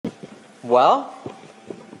Well,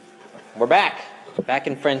 we're back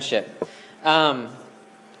in friendship. Today,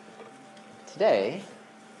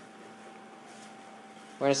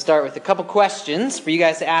 we're going to start with a couple questions for you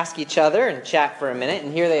guys to ask each other and chat for a minute,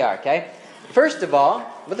 and here they are, okay? First of all,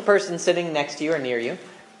 with the person sitting next to you or near you,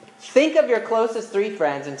 think of your closest 3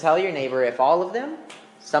 friends and tell your neighbor if all of them,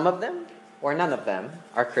 some of them, or none of them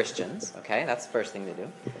are Christians, okay? That's the first thing to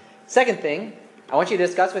do. Second thing, I want you to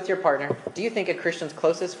discuss with your partner, do you think a Christian's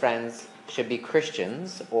closest friends should be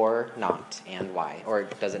Christians or not, and why? Or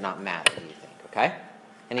does it not matter, do you think, okay?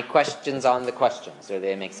 Any questions on the questions, or do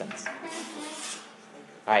they make sense?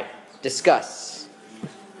 All right, discuss.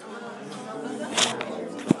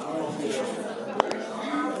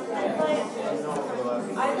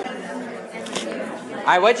 All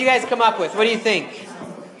right, what did you guys come up with? What do you think?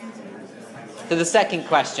 To the second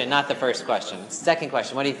question, not the first question. Second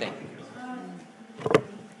question, what do you think?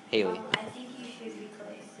 Haley. I think you should be close.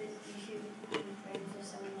 You should be friends with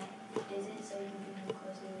someone that isn't, so you can bring them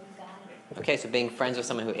closer to God. Okay, so being friends with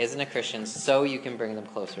someone who isn't a Christian so you can bring them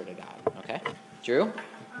closer to God. Okay? Drew?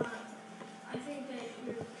 I think that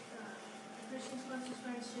your Christian's closest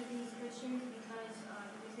friends should be Christian because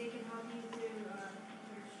they can help you through your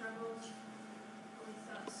struggles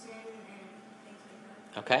with sin and things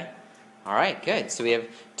like that. Okay. All right, good. So we have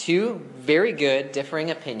 2 very good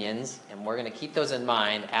differing opinions, and we're going to keep those in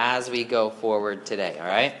mind as we go forward today, all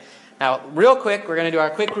right? Now, real quick, we're going to do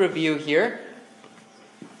our quick review here.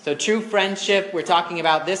 So true friendship, we're talking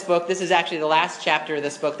about this book. This is actually the last chapter of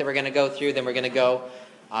this book that we're going to go through. Then we're going to go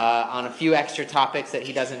on a few extra topics that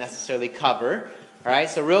he doesn't necessarily cover. All right,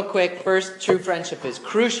 so real quick, first, true friendship is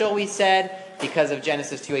crucial, we said, because of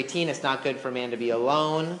Genesis 2:18. It's not good for man to be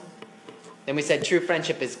alone. Then we said true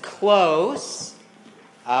friendship is close.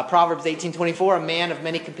 Proverbs 18:24, a man of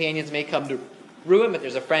many companions may come to ruin, but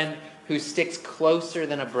there's a friend who sticks closer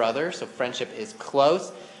than a brother, so friendship is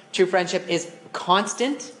close. True friendship is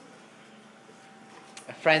constant.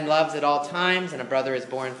 A friend loves at all times, and a brother is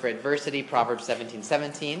born for adversity, Proverbs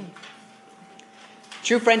 17:17.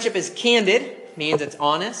 True friendship is candid, means it's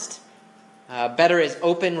honest. Better is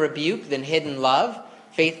open rebuke than hidden love.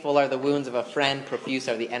 Faithful are the wounds of a friend, profuse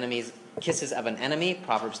are the kisses of an enemy,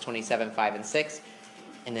 Proverbs 27:5 and 6.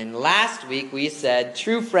 And then last week we said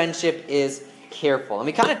true friendship is careful. And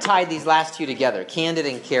we kind of tied these last 2 together, candid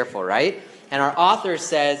and careful, right? And our author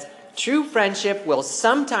says true friendship will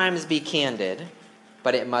sometimes be candid,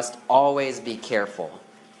 but it must always be careful.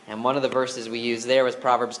 And one of the verses we used there was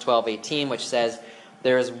Proverbs 12:18, which says,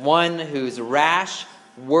 there is one whose rash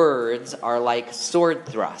words are like sword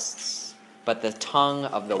thrusts, but the tongue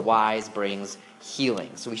of the wise brings healing.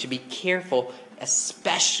 So we should be careful,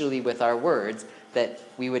 especially with our words, that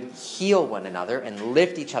we would heal one another and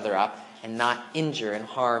lift each other up and not injure and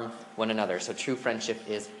harm one another. So true friendship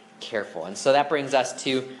is careful. And so that brings us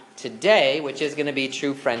to today, which is going to be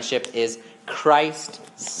true friendship is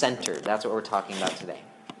Christ-centered. That's what we're talking about today.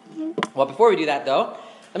 Well, before we do that, though,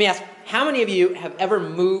 let me ask, how many of you have ever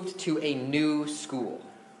moved to a new school?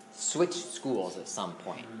 Switched schools at some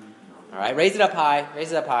point? All right, raise it up high,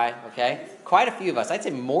 okay? Quite a few of us. I'd say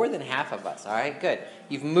more than half of us, all right? Good.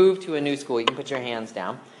 You've moved to a new school. You can put your hands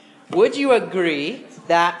down. Would you agree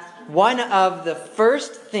that one of the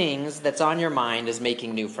first things that's on your mind is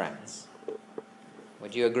making new friends?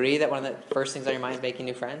 Would you agree that one of the first things on your mind is making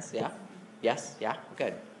new friends? Yeah? Yes? Yeah?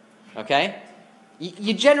 Good. Okay?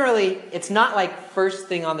 You generally, it's not like first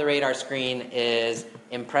thing on the radar screen is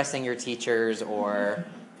impressing your teachers or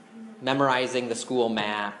memorizing the school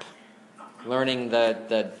map, learning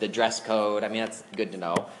the dress code. I mean, that's good to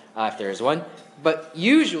know if there is one. But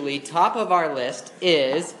usually, top of our list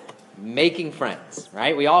is making friends,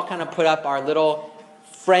 right? We all kind of put up our little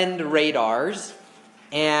friend radars,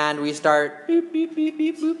 and we start beep, beep, beep,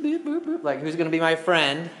 beep, boop, beep, boop, boop, like who's going to be my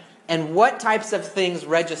friend? And what types of things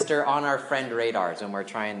register on our friend radars when we're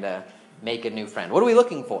trying to make a new friend? What are we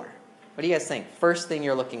looking for? What do you guys think? First thing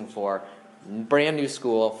you're looking for, brand new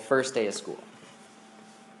school, first day of school.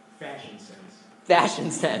 Fashion sense.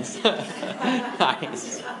 Fashion sense.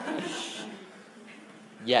 Nice.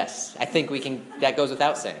 Yes, I think that goes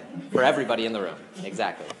without saying for everybody in the room.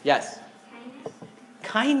 Exactly. Yes?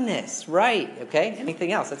 Kindness, right. Okay,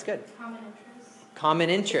 anything else? That's good. Common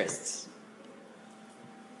interests.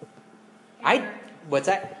 What's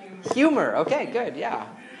that? Humor. Humor. Okay, good, yeah.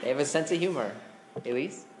 They have a sense of humor.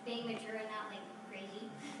 Elise? Being mature and not like crazy.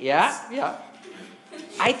 Yeah.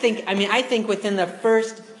 I think within the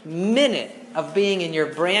first minute of being in your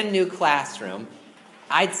brand new classroom,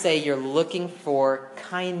 I'd say you're looking for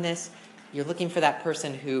kindness. You're looking for that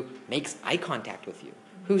person who makes eye contact with you,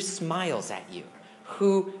 who smiles at you,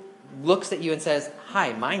 who looks at you and says,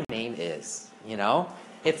 "Hi, my name is," you know?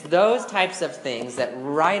 It's those types of things that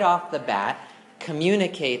right off the bat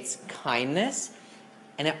communicates kindness,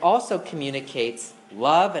 and it also communicates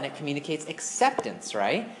love, and it communicates acceptance,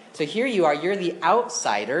 right? So here you are, you're the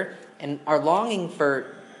outsider, and our longing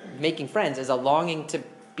for making friends is a longing to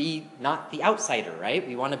be not the outsider, right?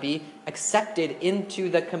 We want to be accepted into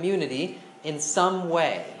the community in some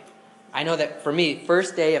way. I know that for me,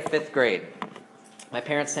 first day of 5th grade, my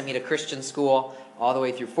parents sent me to Christian school all the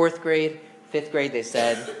way through 4th grade. 5th grade, they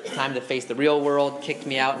said, time to face the real world, kicked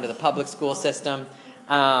me out into the public school system.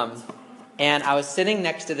 And I was sitting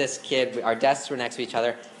next to this kid, our desks were next to each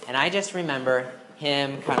other, and I just remember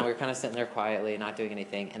him we were kind of sitting there quietly, not doing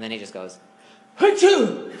anything, and then he just goes,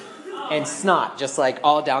 "Achoo!" And snot just like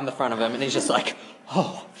all down the front of him, and he's just like,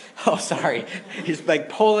 oh, sorry. He's like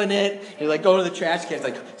pulling it, he's like going to the trash can, he's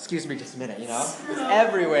like, "Excuse me just a minute," you know? It's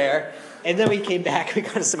everywhere. And then we came back, we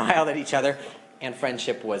kind of smiled at each other, and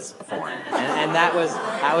friendship was formed. And that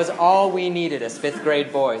was all we needed as 5th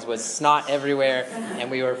grade boys, was snot everywhere, and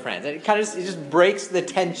we were friends. And it just breaks the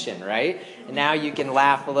tension, right? And now you can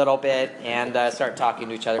laugh a little bit and start talking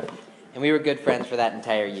to each other. And we were good friends for that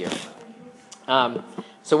entire year.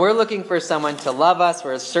 So we're looking for someone to love us.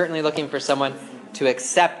 We're certainly looking for someone to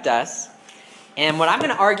accept us. And what I'm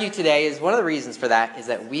going to argue today is one of the reasons for that is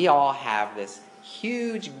that we all have this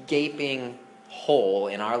huge gaping hole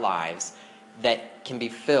in our lives that can be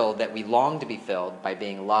filled, that we long to be filled by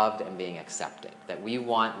being loved and being accepted. That we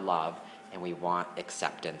want love and we want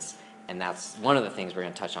acceptance. And that's one of the things we're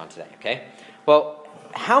going to touch on today, okay? Well,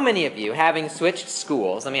 how many of you, having switched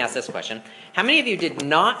schools, let me ask this question. How many of you did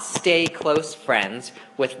not stay close friends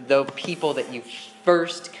with the people that you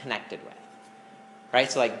first connected with?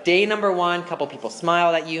 Right? So like day number 1, a couple people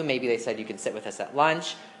smiled at you. Maybe they said you can sit with us at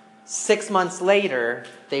lunch. 6 months later,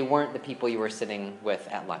 they weren't the people you were sitting with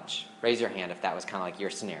at lunch. Raise your hand if that was kind of like your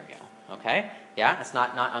scenario. Okay? Yeah, it's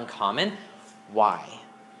not uncommon. Why?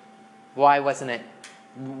 Why wasn't it?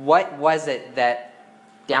 What was it that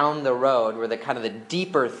down the road were the kind of the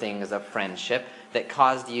deeper things of friendship that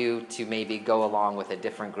caused you to maybe go along with a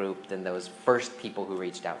different group than those first people who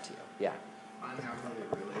reached out to you? Yeah. Finding out who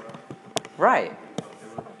they really are. Right.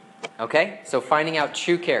 Okay, so finding out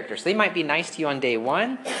true character. So they might be nice to you on day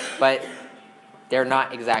 1, but they're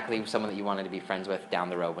not exactly someone that you wanted to be friends with down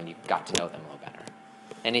the road when you got to know them a little better.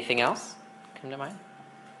 Anything else come to mind?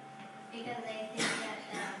 Because they think that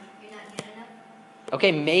you're not good enough.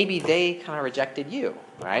 Okay, maybe they kind of rejected you,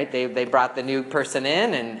 right? They brought the new person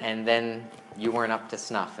in, and then you weren't up to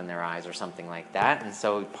snuff in their eyes or something like that, and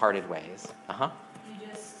so parted ways.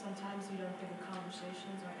 Sometimes you don't think the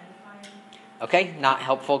conversations are edifying. Okay, not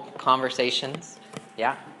helpful conversations.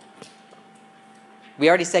 Yeah. We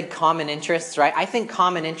already said common interests, right? I think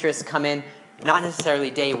common interests come in not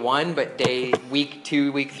necessarily day 1, but week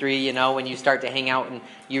 2, week 3, you know, when you start to hang out and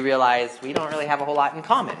you realize we don't really have a whole lot in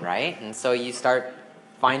common, right? And so you start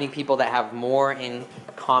finding people that have more in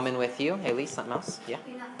common with you. Hey, Lee, something else? Yeah?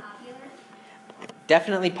 You're not popular.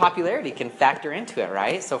 Definitely popularity can factor into it,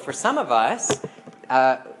 right? So for some of us,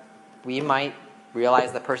 we might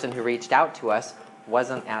realize the person who reached out to us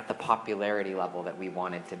wasn't at the popularity level that we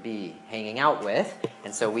wanted to be hanging out with,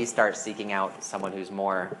 and so we start seeking out someone who's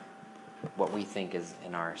more what we think is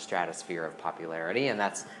in our stratosphere of popularity, and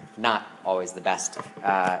that's not always the best,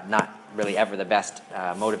 not really ever the best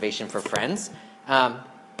motivation for friends. I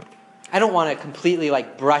don't want to completely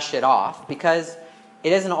brush it off, because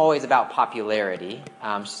it isn't always about popularity.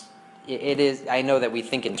 It is. I know that we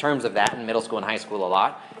think in terms of that in middle school and high school a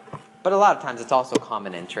lot, but a lot of times it's also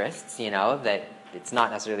common interests, you know, that it's not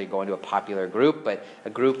necessarily going to a popular group, but a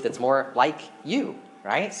group that's more like you,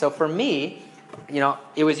 right? So for me, you know,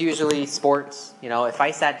 it was usually sports. You know, if I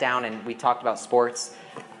sat down and we talked about sports,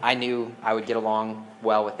 I knew I would get along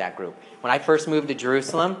well with that group. When I first moved to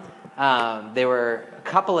Jerusalem, there were a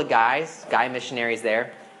couple of guy missionaries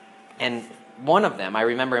there, and one of them, I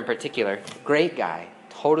remember in particular, great guy,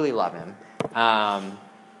 totally love him.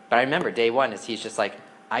 But I remember day 1 is he's just like,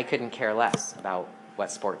 I couldn't care less about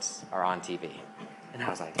what sports are on TV. And I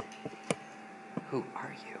was like, who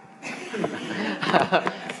are you?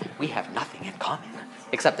 We have nothing in common,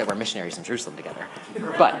 except that we're missionaries in Jerusalem together.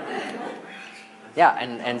 But, yeah,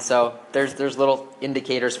 and so there's little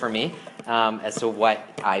indicators for me as to what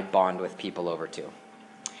I bond with people over to.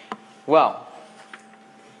 Well,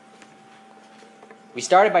 we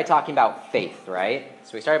started by talking about faith, right?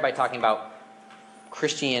 So we started by talking about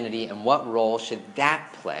Christianity and what role should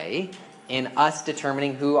that play in us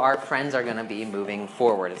determining who our friends are going to be moving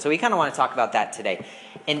forward. And so we kind of want to talk about that today.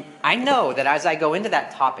 And I know that as I go into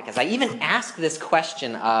that topic, as I even ask this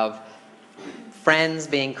question of friends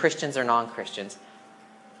being Christians or non-Christians,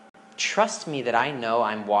 trust me that I know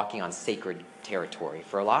I'm walking on sacred territory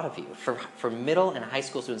for a lot of you. For middle and high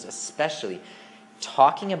school students especially,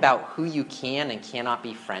 talking about who you can and cannot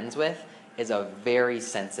be friends with is a very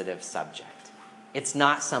sensitive subject. It's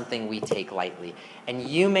not something we take lightly. And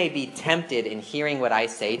you may be tempted in hearing what I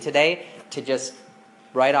say today to just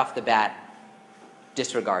right off the bat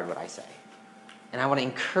disregard what I say. And I want to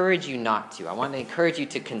encourage you not to. I want to encourage you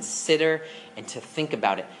to consider and to think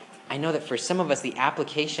about it. I know that for some of us, the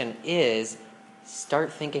application is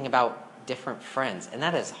start thinking about different friends. And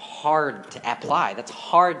that is hard to apply. That's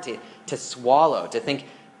hard to swallow, to think,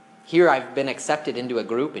 here I've been accepted into a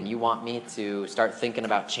group and you want me to start thinking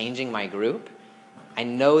about changing my group. I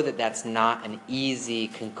know that that's not an easy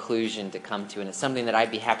conclusion to come to, and it's something that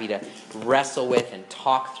I'd be happy to wrestle with and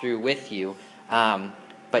talk through with you.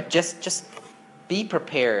 But just be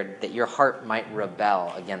prepared that your heart might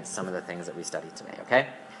rebel against some of the things that we studied today, okay?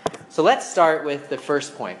 So let's start with the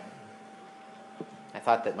first point. I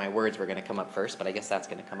thought that my words were going to come up first, but I guess that's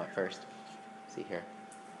going to come up first. See here.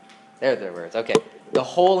 There are the words. Okay. The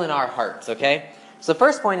hole in our hearts, okay? So the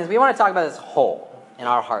first point is we want to talk about this hole in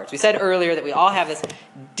our hearts. We said earlier that we all have this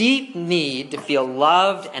deep need to feel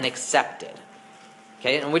loved and accepted.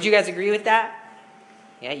 Okay? And would you guys agree with that?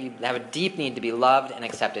 Yeah, you have a deep need to be loved and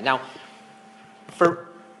accepted. Now, for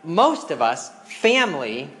most of us,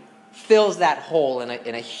 family fills that hole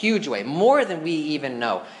in a huge way, more than we even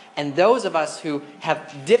know. And those of us who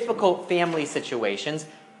have difficult family situations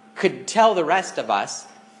could tell the rest of us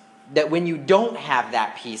that when you don't have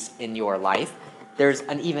that piece in your life, there's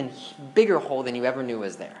an even bigger hole than you ever knew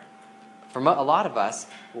was there. For a lot of us,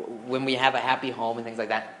 when we have a happy home and things like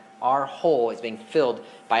that, our hole is being filled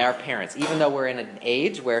by our parents. Even though we're in an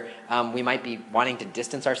age where we might be wanting to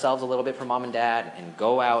distance ourselves a little bit from mom and dad and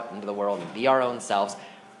go out into the world and be our own selves,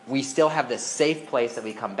 we still have this safe place that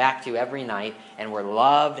we come back to every night, and we're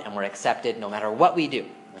loved and we're accepted no matter what we do,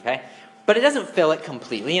 okay? But it doesn't fill it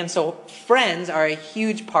completely, and so friends are a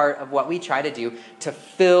huge part of what we try to do to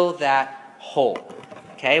fill that hole,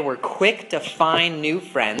 okay? We're quick to find new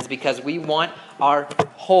friends because we want our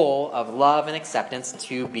hole of love and acceptance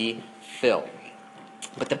to be filled.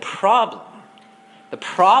 But the problem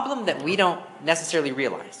that we don't necessarily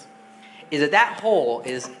realize is that that hole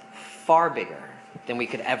is far bigger than we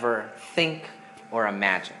could ever think or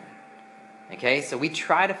imagine. Okay, so we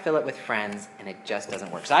try to fill it with friends, and it just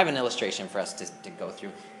doesn't work. So I have an illustration for us to go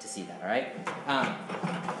through to see that, all right?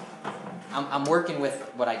 I'm working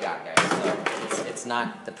with what I got, guys, so it's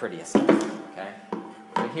not the prettiest stuff, okay?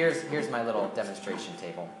 So here's my little demonstration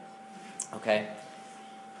table, okay?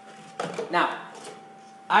 Now,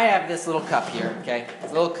 I have this little cup here, okay?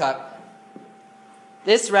 This little cup.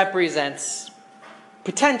 This represents,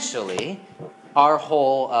 potentially, our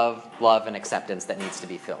hole of love and acceptance that needs to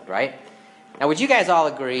be filled, right? Now, would you guys all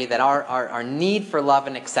agree that our need for love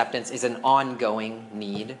and acceptance is an ongoing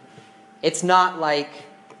need? It's not like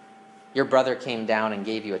your brother came down and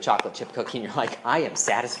gave you a chocolate chip cookie and you're like, I am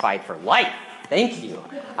satisfied for life. Thank you.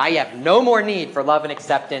 I have no more need for love and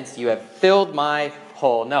acceptance. You have filled my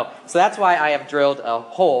hole. No. So that's why I have drilled a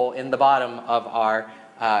hole in the bottom of our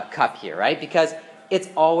cup here, right? Because it's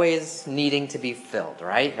always needing to be filled,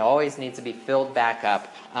 right? It always needs to be filled back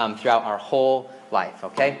up throughout our whole life,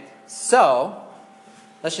 okay? So,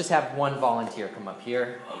 let's just have one volunteer come up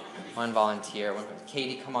here. One volunteer.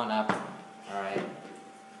 Katie, come on up. All right.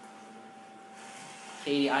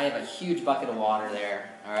 Katie, I have a huge bucket of water there.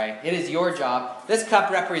 All right. It is your job. This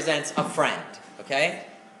cup represents a friend, okay?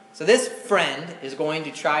 So this friend is going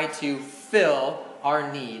to try to fill our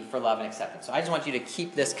need for love and acceptance. So I just want you to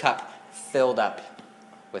keep this cup filled up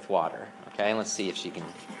with water, okay? Let's see if she can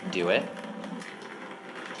do it.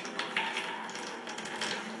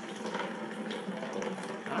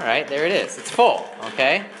 All right, there it is. It's full,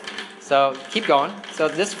 okay? So keep going. So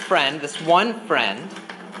this one friend,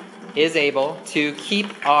 is able to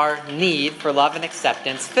keep our need for love and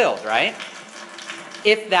acceptance filled, right?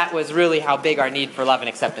 If that was really how big our need for love and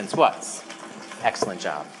acceptance was. Excellent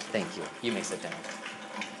job. Thank you. You may sit down.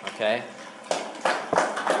 Okay?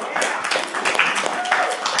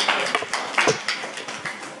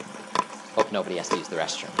 Hope nobody has to use the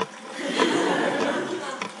restroom.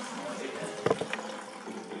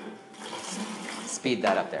 Speed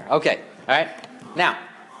that up there. Okay. All right. Now,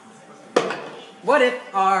 what if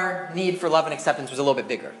our need for love and acceptance was a little bit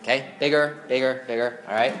bigger? Okay? Bigger.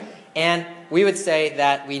 All right? And we would say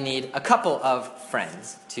that we need a couple of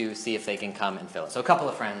friends to see if they can come and fill it. So a couple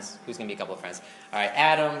of friends. Who's going to be a couple of friends? All right.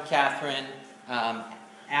 Adam, Catherine,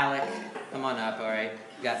 Alec, come on up. All right.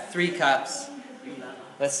 We got 3 cups.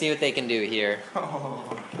 Let's see what they can do here. All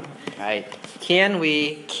right. Can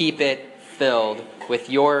we keep it filled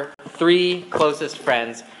with your 3 closest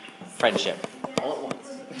friends' friendship? All at once.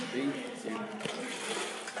 3, 2.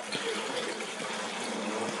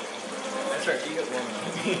 That's right, you get one.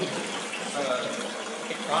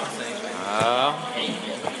 It's promising. Oh.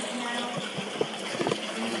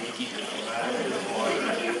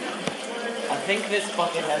 I think this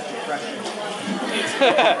bucket has refreshment.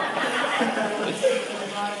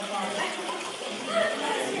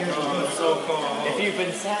 So cold. If you've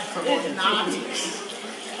been sad for more than 2 weeks.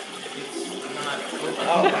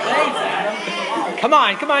 Oh, thanks, Adam. Come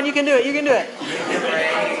on, you can do it, Wait,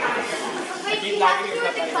 do you have to do it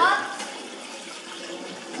with the cup?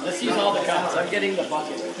 Let's use all the cups. I'm getting the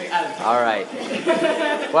bucket. All right.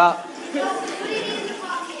 Well,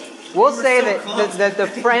 we'll say that the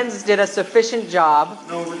friends did a sufficient job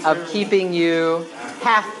of keeping you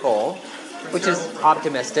half full, which is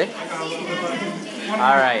optimistic.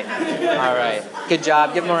 All right. Good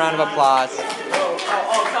job. Give them a round of applause.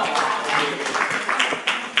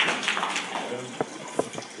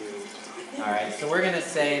 All right, so we're going to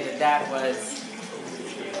say that was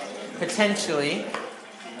potentially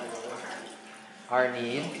our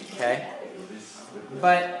need, okay?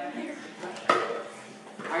 But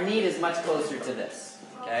our need is much closer to this,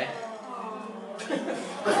 okay?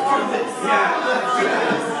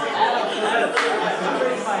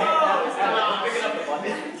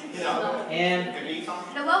 And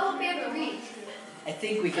Noel won't be able to reach. I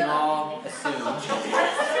think we can all assume.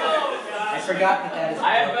 I forgot that is.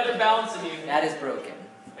 I have better balance than you. That is broken.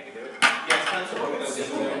 I can do it. Yes,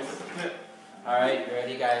 All right, you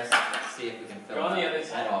ready, guys? Let's see if we can fill Go on the it other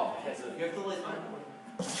side. at all. You have to lift mine.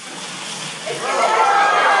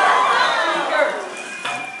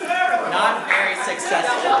 Not very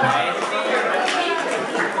successful, right?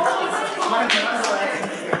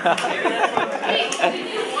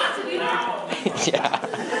 Yeah.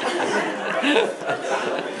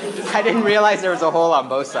 I didn't realize there was a hole on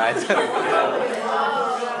both sides. There we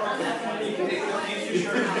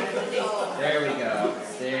go.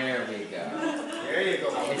 There you go.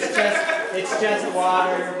 It's just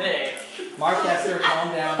water. Mark Esther,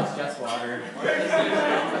 calm down. It's just water.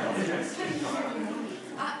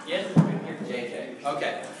 Yes. JJ.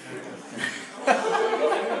 Okay.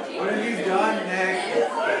 What have you done, Nick?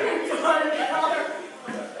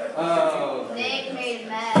 Oh. Nick made a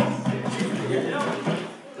mess.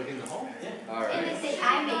 Look in the hole? All And right. they say I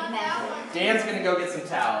make mess. Dan's gonna go get some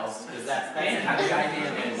towels because that's kind of the idea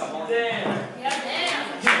is.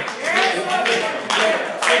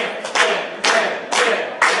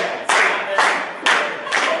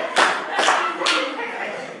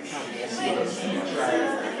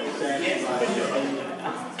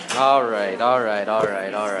 All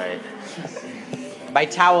right. By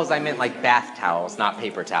towels, I meant like bath towels, not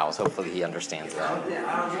paper towels. Hopefully, he understands that.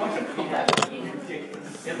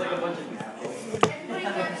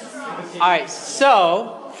 All right,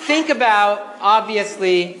 so think about,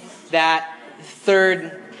 obviously, that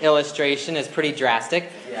third illustration is pretty drastic.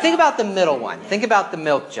 Yeah. Think about the middle one. Think about the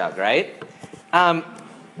milk jug, right?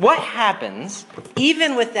 What happens,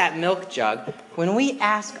 even with that milk jug, when we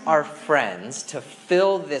ask our friends to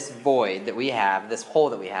fill this void that we have, this hole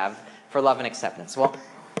that we have, for love and acceptance? Well,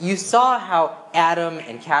 you saw how Adam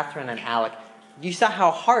and Catherine and Alec, you saw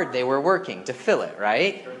how hard they were working to fill it,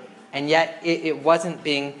 right? And yet it wasn't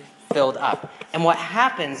being filled up. And what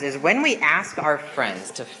happens is when we ask our friends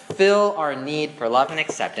to fill our need for love and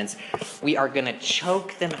acceptance, we are going to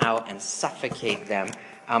choke them out and suffocate them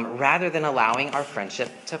rather than allowing our friendship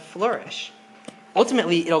to flourish.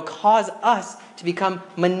 Ultimately, it'll cause us to become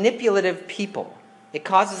manipulative people. It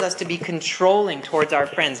causes us to be controlling towards our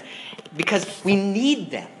friends because we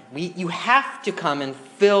need them. You have to come and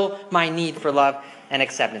fill my need for love and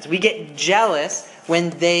acceptance. We get jealous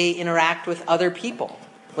when they interact with other people,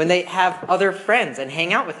 when they have other friends and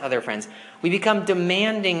hang out with other friends. We become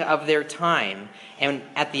demanding of their time, and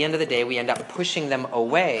at the end of the day, we end up pushing them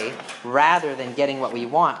away rather than getting what we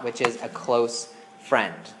want, which is a close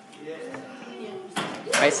friend.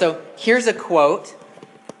 All right, so here's a quote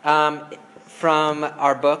from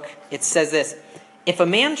our book. It says this: if a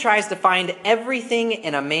man tries to find everything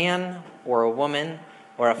in a man or a woman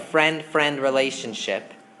or a friend-friend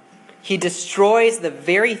relationship, he destroys the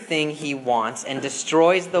very thing he wants and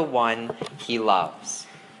destroys the one he loves.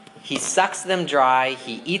 He sucks them dry,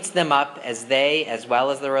 he eats them up as they, as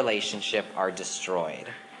well as the relationship, are destroyed.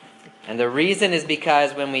 And the reason is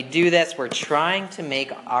because when we do this, we're trying to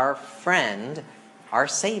make our friend our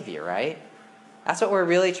savior, right? That's what we're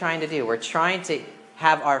really trying to do. We're trying to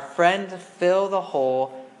have our friend fill the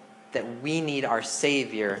hole that we need our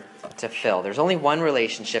Savior to fill. There's only one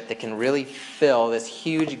relationship that can really fill this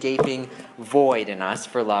huge gaping void in us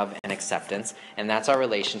for love and acceptance, and that's our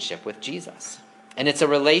relationship with Jesus. And it's a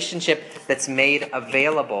relationship that's made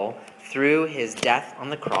available through his death on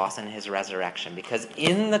the cross and his resurrection. Because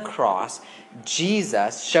in the cross,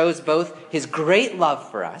 Jesus shows both his great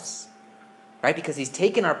love for us, right? Because he's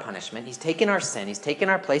taken our punishment, he's taken our sin, he's taken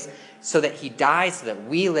our place so that he dies so that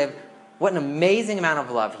we live. What an amazing amount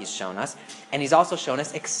of love he's shown us. And he's also shown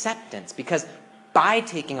us acceptance, because by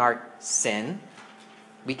taking our sin,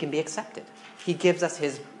 we can be accepted. He gives us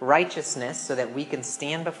his righteousness so that we can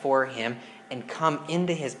stand before him and come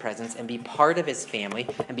into his presence and be part of his family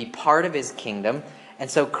and be part of his kingdom.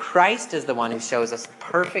 And so Christ is the one who shows us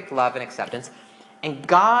perfect love and acceptance. And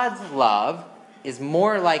God's love is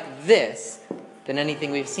more like this than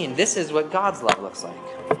anything we've seen. This is what God's love looks like.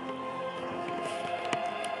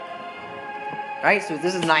 Right? So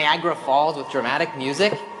this is Niagara Falls with dramatic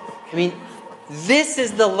music. I mean, this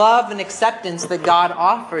is the love and acceptance that God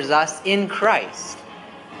offers us in Christ.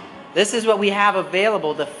 This is what we have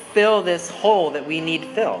available to fill this hole that we need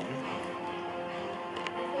filled.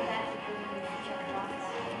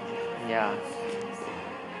 Yeah.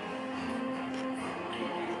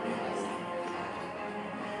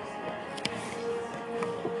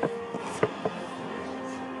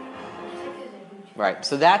 Right.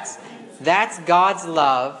 So that's God's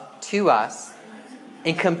love to us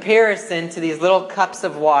in comparison to these little cups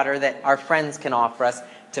of water that our friends can offer us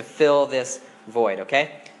to fill this void,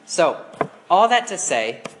 okay? So, all that to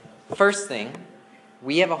say, first thing,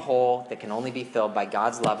 we have a hole that can only be filled by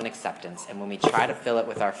God's love and acceptance, and when we try to fill it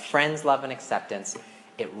with our friends' love and acceptance,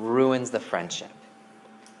 it ruins the friendship.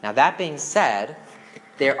 Now, that being said,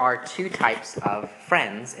 there are two types of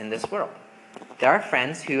friends in this world. There are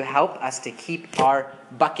friends who help us to keep our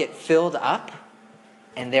bucket filled up,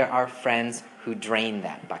 and there are friends who drain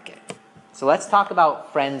that bucket. So let's talk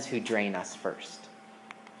about friends who drain us first.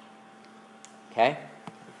 Okay?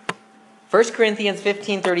 1 Corinthians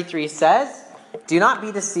 15:33 says, "Do not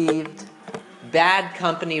be deceived. Bad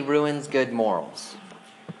company ruins good morals."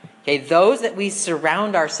 Okay, those that we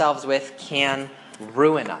surround ourselves with can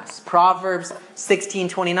ruin us. Proverbs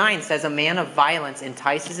 16:29 says, "A man of violence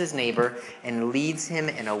entices his neighbor and leads him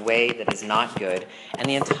in a way that is not good." And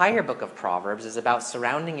the entire book of Proverbs is about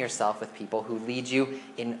surrounding yourself with people who lead you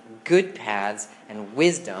in good paths and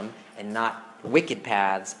wisdom and not wicked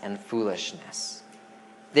paths and foolishness.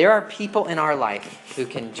 There are people in our life who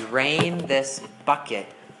can drain this bucket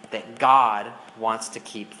that God wants to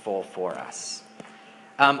keep full for us.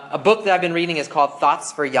 A book that I've been reading is called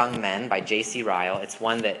Thoughts for Young Men by J.C. Ryle. It's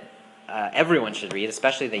one that everyone should read,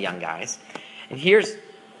 especially the young guys. And here's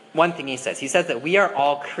one thing he says. He says that we are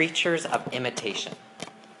all creatures of imitation.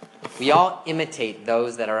 We all imitate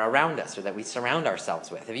those that are around us or that we surround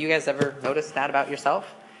ourselves with. Have you guys ever noticed that about yourself?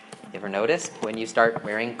 You ever noticed when you start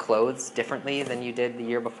wearing clothes differently than you did the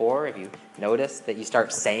year before? Have you noticed that you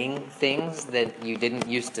start saying things that you didn't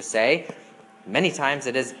used to say? Many times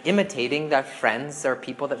it is imitating the friends or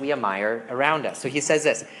people that we admire around us. So he says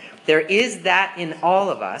this, "There is that in all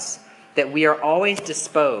of us that we are always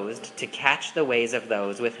disposed to catch the ways of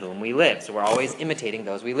those with whom we live." So we're always imitating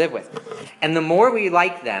those we live with. "And the more we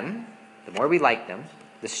like them,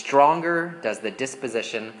 the stronger does the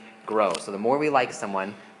disposition grow." So the more we like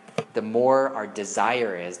someone, the more our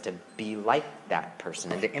desire is to be like that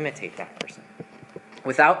person and to imitate that person.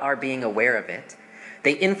 Without our being aware of it,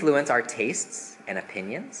 they influence our tastes and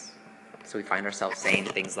opinions. So we find ourselves saying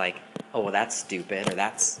things like, "Oh, well, that's stupid," or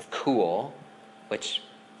 "That's cool," which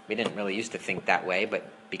we didn't really used to think that way, but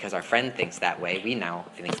because our friend thinks that way, we now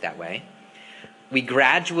think that way. We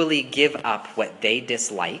gradually give up what they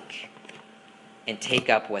dislike and take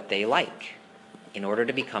up what they like in order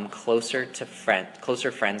to become closer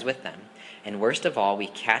friends with them. And worst of all, we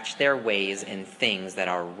catch their ways in things that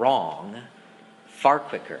are wrong far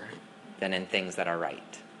quicker than in things that are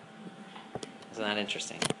right. Isn't that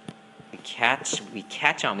interesting? We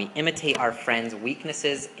catch on, we imitate our friends'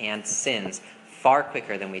 weaknesses and sins far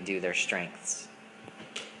quicker than we do their strengths.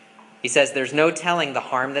 He says, "There's no telling the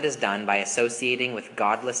harm that is done by associating with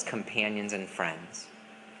godless companions and friends.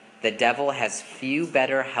 The devil has few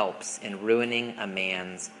better helps in ruining a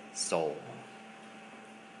man's soul."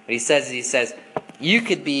 What he says, you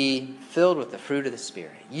could be filled with the fruit of the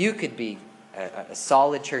Spirit. You could be a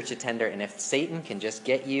solid church attender, and if Satan can just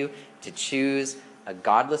get you to choose a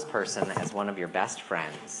godless person as one of your best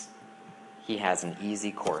friends, he has an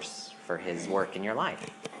easy course for his work in your life.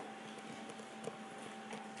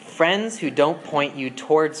 Friends who don't point you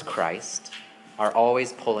towards Christ are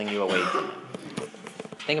always pulling you away from him.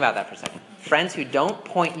 Think about that for a second. friends who don't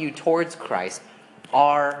point you towards Christ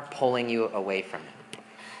are pulling you away from him.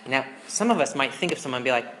 Now, some of us might think of someone and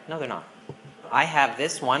be like, no, they're not. I have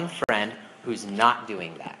this one friend who's not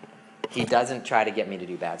doing that. He doesn't try to get me to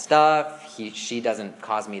do bad stuff. She doesn't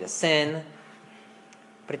cause me to sin.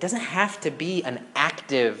 But it doesn't have to be an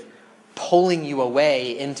active pulling you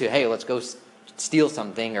away into, hey, let's go steal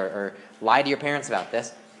something or lie to your parents about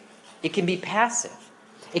this. It can be passive.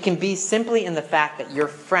 It can be simply in the fact that your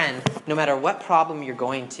friend, no matter what problem you're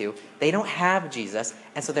going to, they don't have Jesus,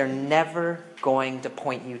 and so they're never going to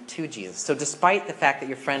point you to Jesus. So despite the fact that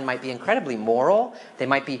your friend might be incredibly moral, they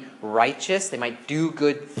might be righteous, they might do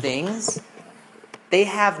good things, they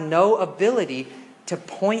have no ability to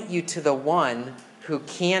point you to the one who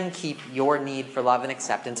can keep your need for love and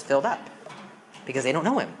acceptance filled up, because they don't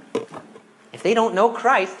know him. If they don't know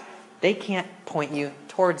Christ, they can't point you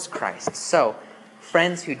towards Christ. So,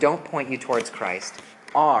 friends who don't point you towards Christ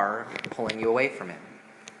are pulling you away from him,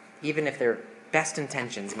 even if their best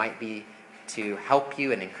intentions might be to help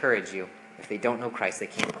you and encourage you. If they don't know Christ, they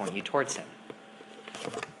can't point you towards him.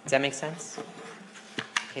 Does that make sense?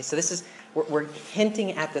 Okay, so we're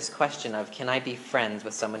hinting at this question of, can I be friends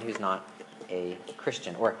with someone who's not a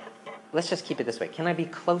Christian? Or let's just keep it this way. Can I be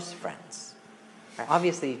close friends? Right?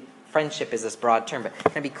 Obviously, friendship is this broad term, but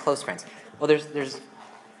can I be close friends? Well, there's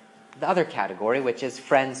the other category, which is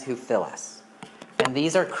friends who fill us. And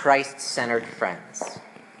these are Christ-centered friends.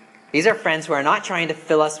 These are friends who are not trying to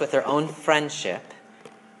fill us with their own friendship.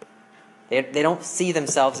 They don't see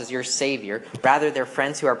themselves as your Savior. Rather, they're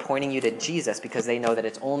friends who are pointing you to Jesus because they know that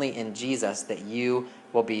it's only in Jesus that you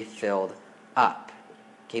will be filled up.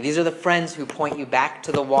 Okay, these are the friends who point you back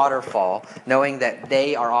to the waterfall, knowing that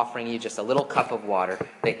they are offering you just a little cup of water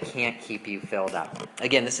that can't keep you filled up.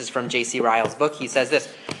 Again, this is from J.C. Ryle's book. He says this: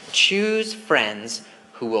 choose friends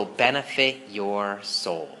who will benefit your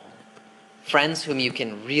soul. Friends whom you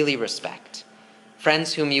can really respect.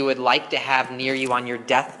 Friends whom you would like to have near you on your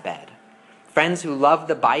deathbed. Friends who love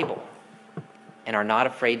the Bible and are not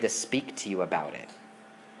afraid to speak to you about it.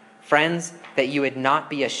 Friends that you would not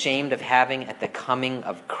be ashamed of having at the coming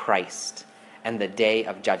of Christ and the day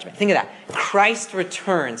of judgment. Think of that. Christ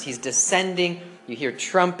returns. He's descending. You hear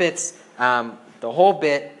trumpets, the whole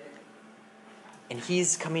bit. And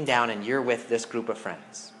he's coming down and you're with this group of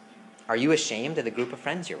friends. Are you ashamed of the group of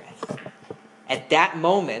friends you're with? At that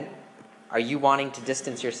moment, are you wanting to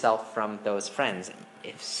distance yourself from those friends?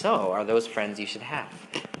 If so, are those friends you should have?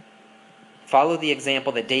 Follow the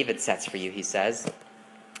example that David sets for you, he says.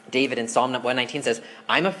 David in Psalm 119 says,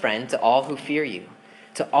 I'm a friend to all who fear you,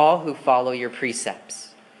 to all who follow your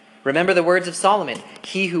precepts. Remember the words of Solomon,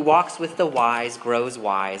 he who walks with the wise grows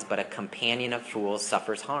wise, but a companion of fools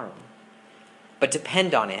suffers harm. But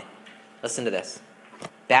depend on it, listen to this,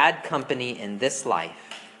 bad company in this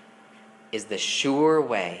life is the sure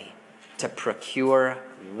way to procure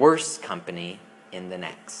worse company in the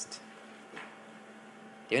next.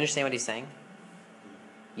 Do you understand what he's saying?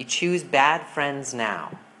 You choose bad friends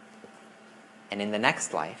now, and in the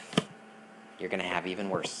next life, you're going to have even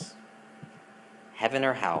worse. Heaven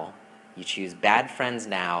or hell, you choose bad friends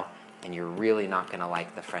now, and you're really not going to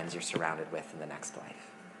like the friends you're surrounded with in the next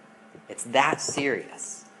life. It's that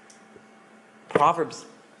serious. Proverbs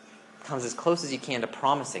comes as close as you can to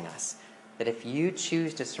promising us that if you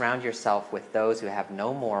choose to surround yourself with those who have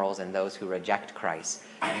no morals and those who reject Christ,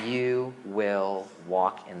 you will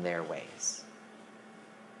walk in their ways.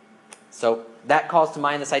 So that calls to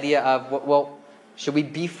mind this idea of, well, should we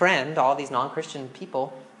befriend all these non-Christian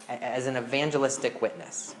people as an evangelistic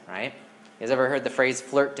witness, right? You guys ever heard the phrase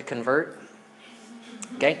flirt to convert?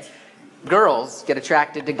 Okay. Girls get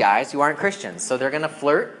attracted to guys who aren't Christians, so they're going to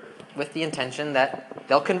flirt with the intention that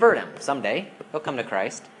they'll convert him someday. He'll come to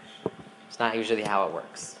Christ. It's not usually how it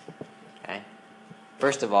works. Okay.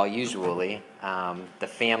 First of all, usually, the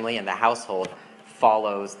family and the household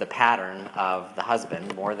follows the pattern of the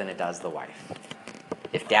husband more than it does the wife.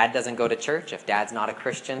 If dad doesn't go to church, if dad's not a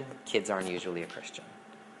Christian, kids aren't usually a Christian,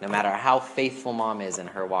 no matter how faithful mom is in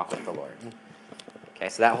her walk with the Lord. Okay,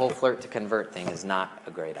 so that whole flirt to convert thing is not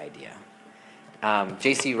a great idea.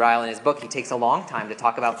 J.C. Ryle, in his book, he takes a long time to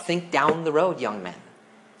talk about think down the road, young men.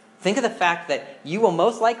 Think of the fact that you will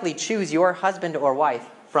most likely choose your husband or wife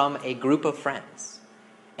from a group of friends.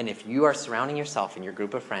 And if you are surrounding yourself and your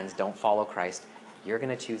group of friends don't follow Christ, you're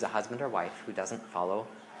going to choose a husband or wife who doesn't follow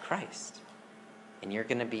Christ. And you're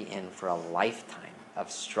going to be in for a lifetime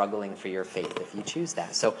of struggling for your faith if you choose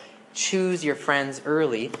that. So choose your friends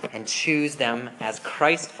early and choose them as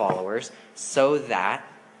Christ followers so that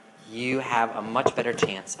you have a much better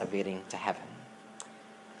chance of getting to heaven.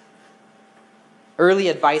 Early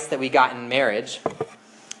advice that we got in marriage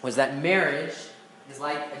was that marriage is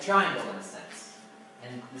like a triangle in a sense.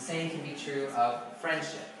 And the same can be true of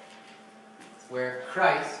friendship, where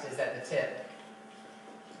Christ is at the tip,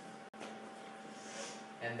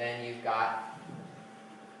 and then you've got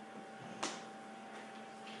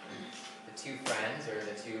the two friends, or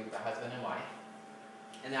the husband and wife.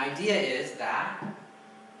 And the idea is that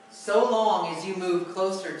so long as you move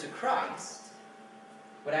closer to Christ,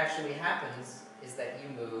 what actually happens is that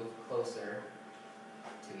you move closer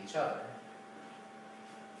to each other.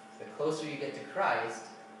 The closer you get to Christ,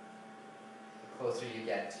 the closer you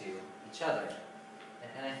get to each other.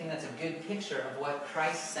 And I think that's a good picture of what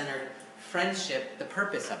Christ-centered friendship, the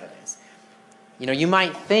purpose of it is. You know, you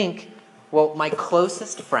might think, well, my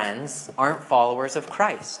closest friends aren't followers of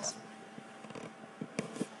Christ.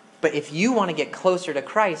 But if you want to get closer to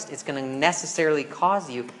Christ, it's going to necessarily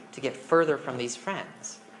cause you to get further from these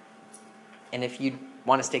friends. And if you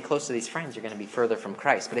want to stay close to these friends, you're going to be further from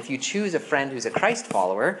Christ. But if you choose a friend who's a Christ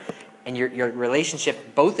follower, and your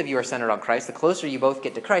relationship, both of you are centered on Christ, the closer you both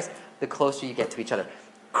get to Christ, the closer you get to each other.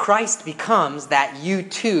 Christ becomes that you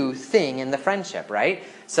too thing in the friendship, right?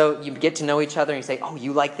 So you get to know each other and you say, oh,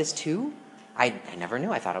 you like this too? I never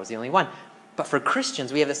knew. I thought I was the only one. But for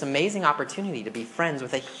Christians, we have this amazing opportunity to be friends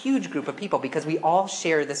with a huge group of people because we all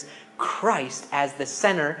share this Christ as the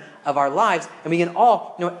center of our lives. And we can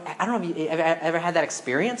all, I don't know if you ever had that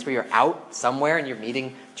experience where you're out somewhere and you're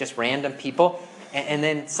meeting just random people, and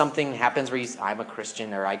then something happens where you say, I'm a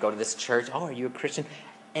Christian, or I go to this church. Oh, are you a Christian?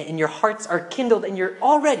 And your hearts are kindled and you're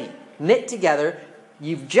already knit together.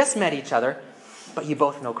 You've just met each other, but you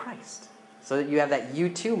both know Christ. So that you have that you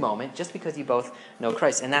too moment just because you both know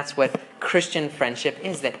Christ. And that's what Christian friendship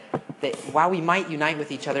is, that while we might unite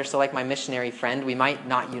with each other, so like my missionary friend, we might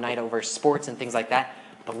not unite over sports and things like that,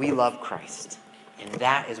 but we love Christ. And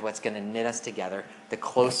that is what's going to knit us together. The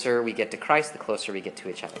closer we get to Christ, the closer we get to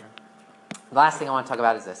each other. The last thing I want to talk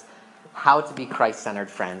about is this: how to be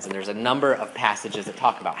Christ-centered friends. And there's a number of passages that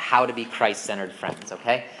talk about how to be Christ-centered friends,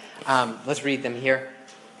 okay? Let's read them here.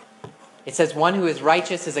 It says, one who is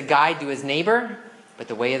righteous is a guide to his neighbor, but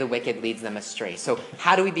the way of the wicked leads them astray. So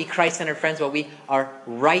how do we be Christ-centered friends? Well, we are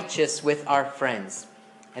righteous with our friends.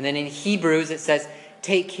 And then in Hebrews it says,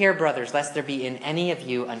 take care, brothers, lest there be in any of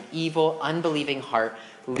you an evil, unbelieving heart,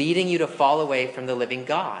 leading you to fall away from the living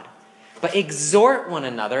God. But exhort one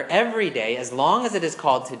another every day, as long as it is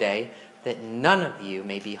called today, that none of you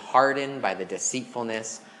may be hardened by the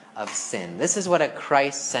deceitfulness of sin. This is what a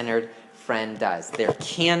Christ-centered friend does. They're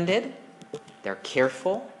candid, they're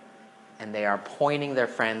careful, and they are pointing their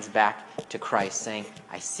friends back to Christ, saying,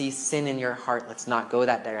 I see sin in your heart. Let's not go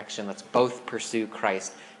that direction. Let's both pursue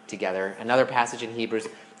Christ together. Another passage in Hebrews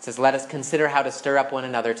says, let us consider how to stir up one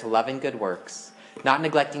another to love and good works, not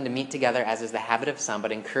neglecting to meet together as is the habit of some,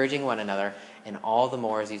 but encouraging one another, and all the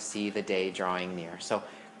more as you see the day drawing near. So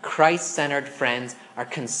Christ-centered friends are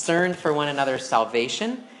concerned for one another's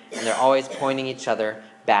salvation, and they're always pointing each other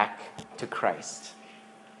back to Christ.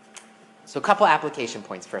 So a couple application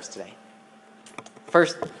points for us today.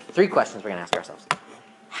 First, 3 questions we're going to ask ourselves.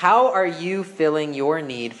 How are you filling your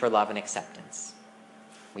need for love and acceptance?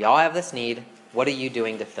 We all have this need. What are you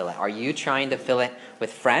doing to fill it? Are you trying to fill it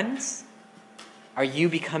with friends? Are you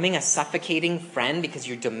becoming a suffocating friend because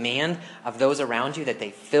you demand of those around you that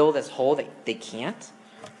they fill this hole that they can't?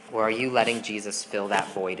 Or are you letting Jesus fill that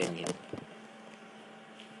void in you?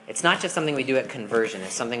 It's not just something we do at conversion.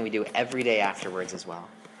 It's something we do every day afterwards as well.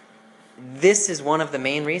 This is one of the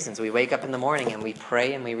main reasons we wake up in the morning and we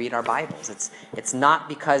pray and we read our Bibles. It's not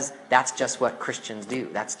because that's just what Christians do.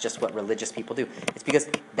 That's just what religious people do. It's because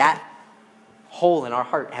that hole in our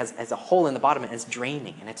heart has a hole in the bottom, and it's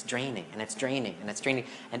draining, and it's draining, and it's draining, and it's draining.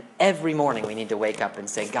 And every morning we need to wake up and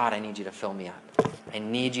say, God, I need you to fill me up. I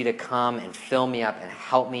need you to come and fill me up and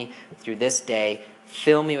help me through this day.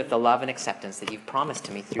 Fill me with the love and acceptance that you've promised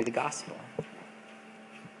to me through the gospel.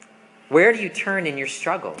 Where do you turn in your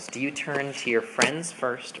struggles? Do you turn to your friends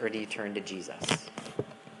first, or do you turn to Jesus?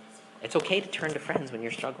 It's okay to turn to friends when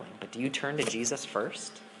you're struggling, but do you turn to Jesus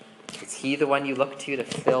first? Is he the one you look to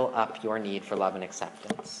fill up your need for love and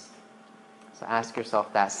acceptance? So ask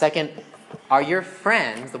yourself that. Second, are your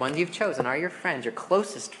friends, the ones you've chosen, are your friends, your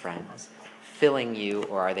closest friends, filling you,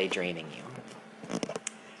 or are they draining you?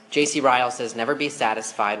 J.C. Ryle says, never be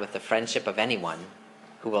satisfied with the friendship of anyone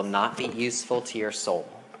who will not be useful to your soul.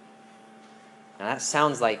 Now that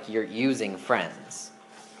sounds like you're using friends.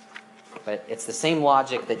 But it's the same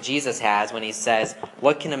logic that Jesus has when he says,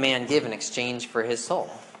 what can a man give in exchange for his soul?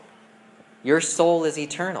 Your soul is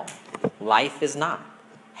eternal. Life is not.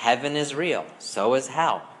 Heaven is real. So is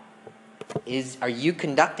hell. Are you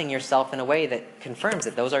conducting yourself in a way that confirms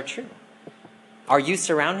that those are true? Are you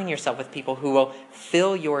surrounding yourself with people who will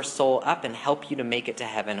fill your soul up and help you to make it to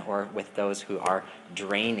heaven, or with those who are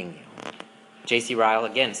draining you? J.C. Ryle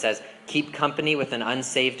again says, keep company with an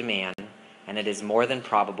unsaved man, and it is more than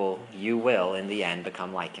probable you will, in the end,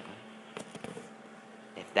 become like him.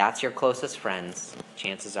 If that's your closest friends,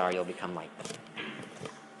 chances are you'll become like them.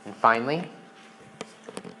 And finally,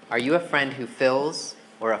 are you a friend who fills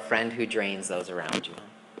or a friend who drains those around you?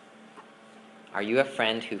 Are you a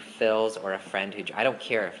friend who fills or a friend who... I don't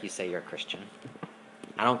care if you say you're a Christian.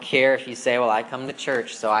 I don't care if you say, well, I come to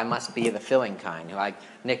church, so I must be the filling kind. Like,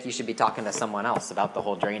 Nick, you should be talking to someone else about the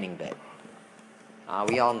whole draining bit.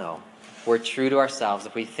 We all know. If we're true to ourselves,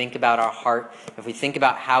 if we think about our heart, if we think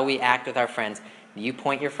about how we act with our friends, do you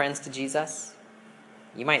point your friends to Jesus?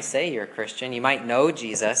 You might say you're a Christian. You might know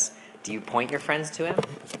Jesus. Do you point your friends to him?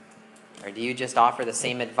 Or do you just offer the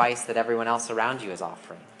same advice that everyone else around you is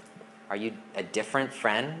offering? Are you a different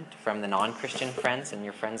friend from the non-Christian friends in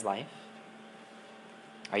your friend's life?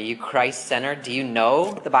 Are you Christ-centered? Do you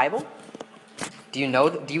know the Bible? Do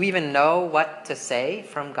you even know what to say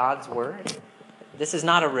from God's word? This is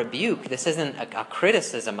not a rebuke. This isn't a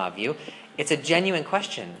criticism of you. It's a genuine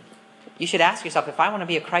question. You should ask yourself, if I want to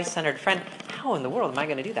be a Christ-centered friend, how in the world am I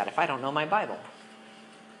going to do that if I don't know my Bible?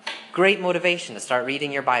 Great motivation to start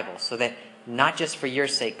reading your Bible, so that not just for your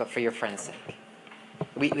sake, but for your friend's sake.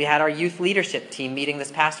 We had our youth leadership team meeting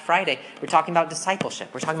this past Friday. We're talking about discipleship.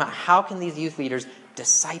 We're talking about how can these youth leaders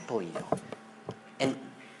disciple you. And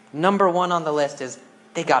number one on the list is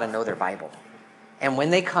they got to know their Bible. And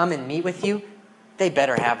when they come and meet with you, they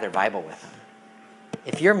better have their Bible with them.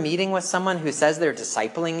 If you're meeting with someone who says they're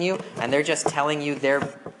discipling you and they're just telling you their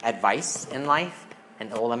advice in life,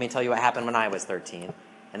 and let me tell you what happened when I was 13,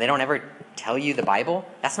 and they don't ever tell you the Bible,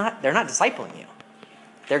 they're not discipling you.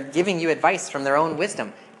 They're giving you advice from their own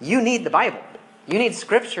wisdom. You need the Bible. You need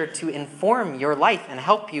Scripture to inform your life and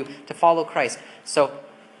help you to follow Christ. So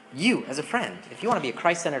you, as a friend, if you want to be a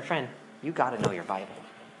Christ-centered friend, you got to know your Bible.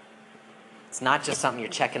 It's not just something you're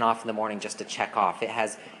checking off in the morning just to check off. It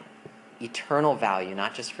has eternal value,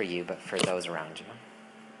 not just for you, but for those around you.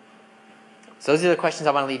 So those are the questions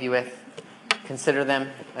I want to leave you with. Consider them.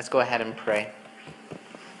 Let's go ahead and pray.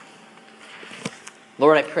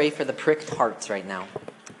 Lord, I pray for the pricked hearts right now.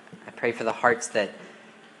 I pray for the hearts that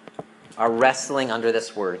are wrestling under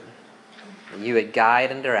this word. That you would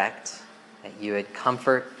guide and direct, that you would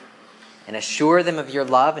comfort and assure them of your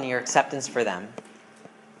love and your acceptance for them.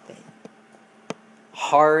 That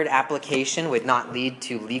hard application would not lead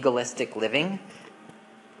to legalistic living,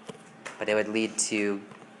 but it would lead to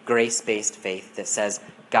grace-based faith that says,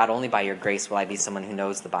 God, only by your grace will I be someone who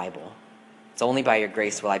knows the Bible. It's only by your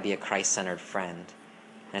grace will I be a Christ-centered friend.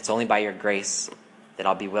 And it's only by your grace that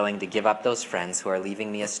I'll be willing to give up those friends who are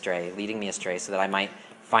leading me astray, so that I might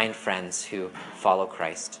find friends who follow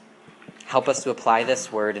Christ. Help us to apply this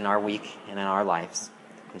word in our week and in our lives.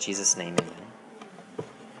 In Jesus' name, amen.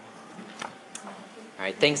 All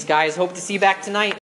right, thanks, guys. Hope to see you back tonight.